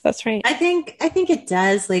know if that's right. I think it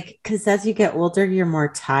does, like, because as you get older, you're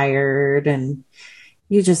more tired and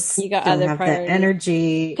you just You got don't other have the priorities.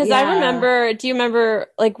 energy. Because Yeah. I remember, do you remember,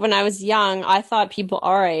 like, when I was young, I thought people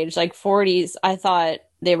our age, like 40s, I thought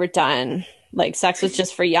they were done. Like, sex was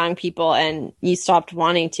just for young people and you stopped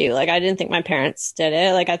wanting to. Like, I didn't think my parents did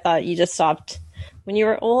it. Like, I thought you just stopped when you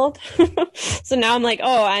were old. So now I'm like,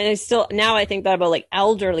 oh, and now I think that about, like,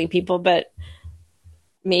 elderly people, but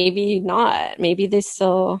maybe not. Maybe they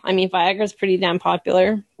still, I mean, Viagra's pretty damn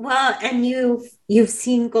popular. Well, and you've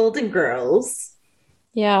seen Golden Girls.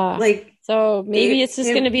 Yeah. Like, so maybe it's just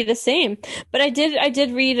going to be the same. But I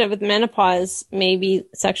did read it with menopause, maybe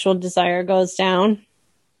sexual desire goes down.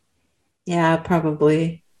 Yeah,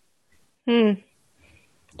 probably.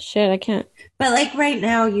 Shit, I can't. But like right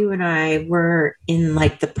now, you and I were in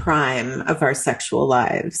like the prime of our sexual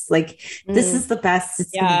lives. Like this is the best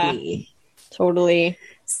it's gonna be. Totally.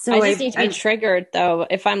 So I just need to be triggered though.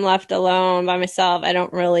 If I'm left alone by myself, I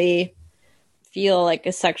don't really feel like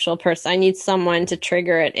a sexual person. I need someone to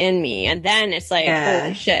trigger it in me. And then it's like,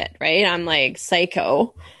 holy shit, right? I'm like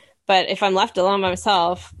psycho. But if I'm left alone by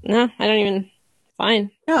myself, no, I don't even,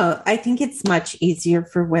 fine. No, I think it's much easier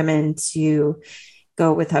for women to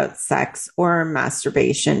go without sex or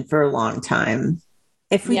masturbation for a long time.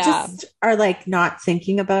 If we just are like not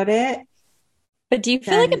thinking about it. But do you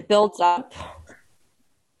feel like it builds up?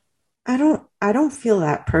 I don't feel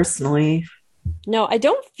that personally. No, I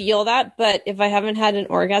don't feel that, but if I haven't had an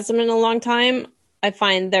orgasm in a long time, I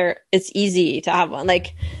find it's easy to have one.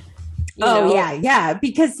 Like, yeah,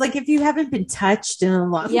 because like if you haven't been touched in a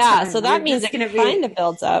long time, so that means it kind of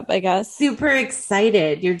builds up, I guess. Super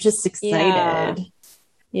excited. You're just excited.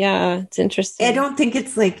 Yeah, it's interesting. I don't think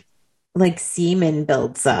it's like semen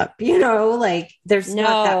builds up, like there's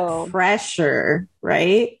not that pressure,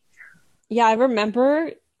 right? Yeah, I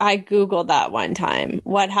remember I Googled that one time.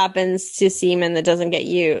 What happens to semen that doesn't get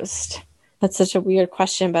used? That's such a weird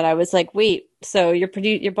question, but I was like, wait, so your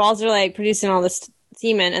balls are like producing all this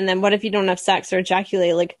semen, and then what if you don't have sex or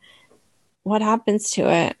ejaculate? Like, what happens to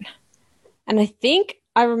it? And I think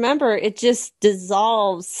I remember it just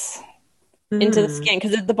dissolves into the skin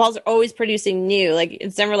because the balls are always producing new. Like,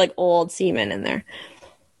 it's never like old semen in there.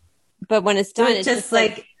 But when it's done, it's just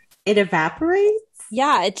like it evaporates.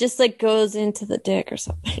 Yeah, it just like goes into the dick or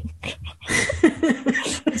something.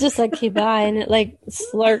 It's just like, okay, bye, and it like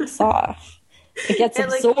slurps off. It gets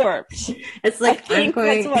absorbed. It's like,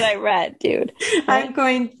 that's what I read, dude. I'm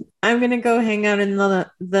gonna go hang out in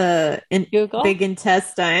the big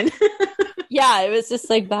intestine. Yeah, it was just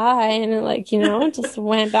like, bye, and it like, just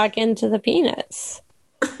went back into the penis.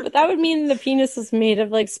 But that would mean the penis is made of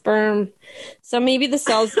like sperm. So maybe the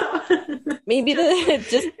cells, it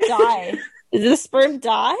just die. Does the sperm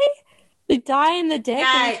die? They die in the dick?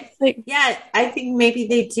 Yeah, I think maybe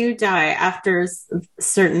they do die after a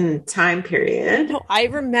certain time period. No, I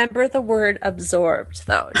remember the word absorbed,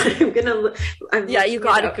 though. You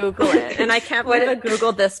gotta Google it. And I can't believe I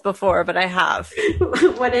Googled this before, but I have.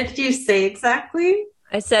 What did you say exactly?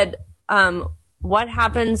 I said, what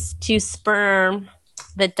happens to sperm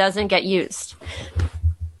that doesn't get used?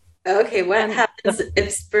 Okay, what happens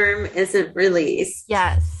if sperm isn't released?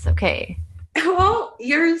 Yes, okay. Oh,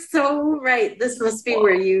 you're so right. This must be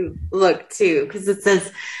where you look too, because it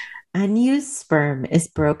says unused sperm is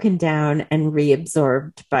broken down and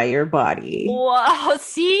reabsorbed by your body. Wow,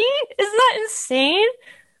 see? Isn't that insane?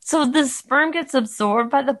 So the sperm gets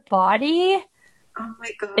absorbed by the body? Oh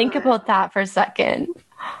my God. Think about that for a second.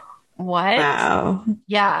 What? Wow.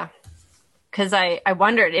 Yeah. Because I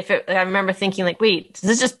wondered I remember thinking like, wait, does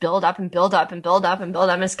this just build up and build up and build up and build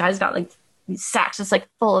up? And this guy's got like these sacks just like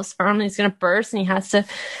full of sperm and he's going to burst and he has to,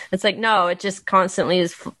 it's like, no, it just constantly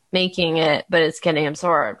is making it, but it's getting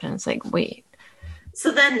absorbed. And it's like, wait.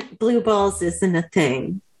 So then blue balls isn't a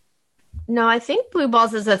thing. No, I think blue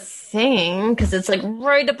balls is a thing because it's like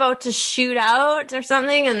right about to shoot out or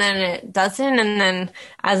something and then it doesn't. And then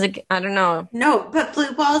I don't know. No, but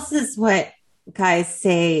blue balls is what guys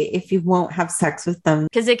say if you won't have sex with them,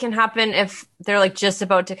 because it can happen if they're like just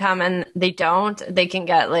about to come and they can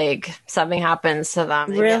get like something happens to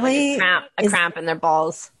them. They really get, like, a cramp in their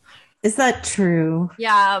balls. Is that true?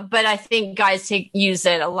 Yeah, but I think guys use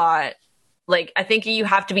it a lot. Like, I think you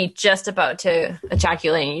have to be just about to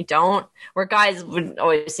ejaculate and you don't, where guys would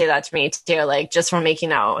always say that to me too, like just from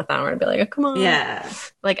making out with them, I'd be like, oh, come on. Yeah.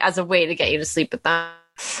 Like as a way to get you to sleep with them.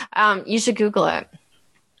 You should Google it.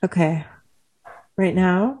 Okay. Right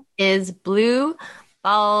now? Is blue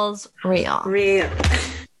balls real? Real.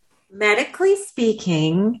 Medically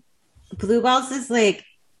speaking, blue balls is like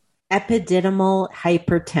epididymal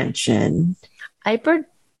hypertension. Epididymal,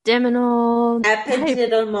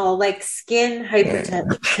 like skin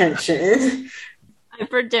hypertension.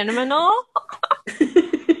 Hyperdimensional?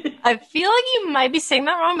 I feel like you might be saying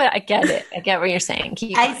that wrong, but I get it. I get what you're saying.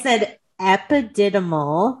 I said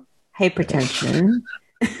epididymal hypertension.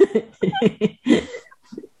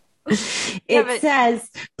 It says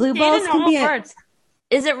blue balls can be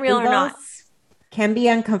Is it real or not? Can be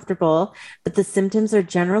uncomfortable, but the symptoms are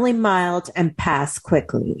generally mild and pass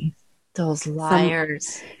quickly. Those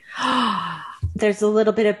liars. There's a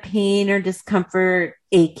little bit of pain or discomfort,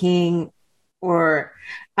 aching, or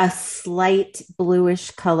a slight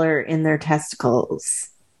bluish color in their testicles.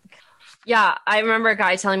 Yeah, I remember a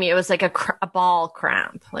guy telling me it was like a ball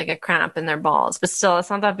cramp, like a cramp in their balls. But still, it's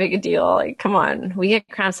not that big a deal. Like, come on. We get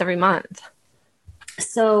cramps every month.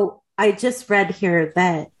 So I just read here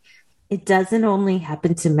that it doesn't only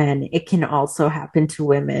happen to men. It can also happen to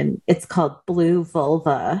women. It's called blue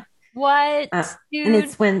vulva. What? And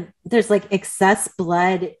it's when there's like excess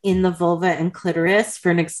blood in the vulva and clitoris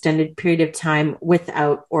for an extended period of time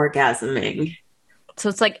without orgasming. So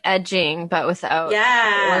it's like edging, but without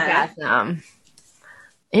orgasm.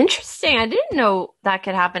 Interesting. I didn't know that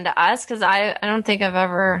could happen to us because I don't think I've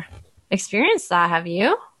ever experienced that. Have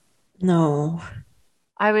you? No.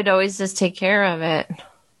 I would always just take care of it.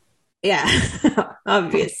 Yeah,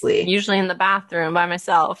 obviously. Usually in the bathroom by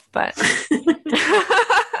myself, but...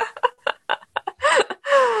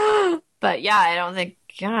 But yeah, I don't think...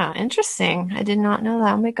 Yeah, interesting. I did not know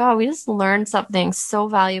that. Oh my God, we just learned something so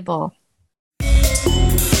valuable.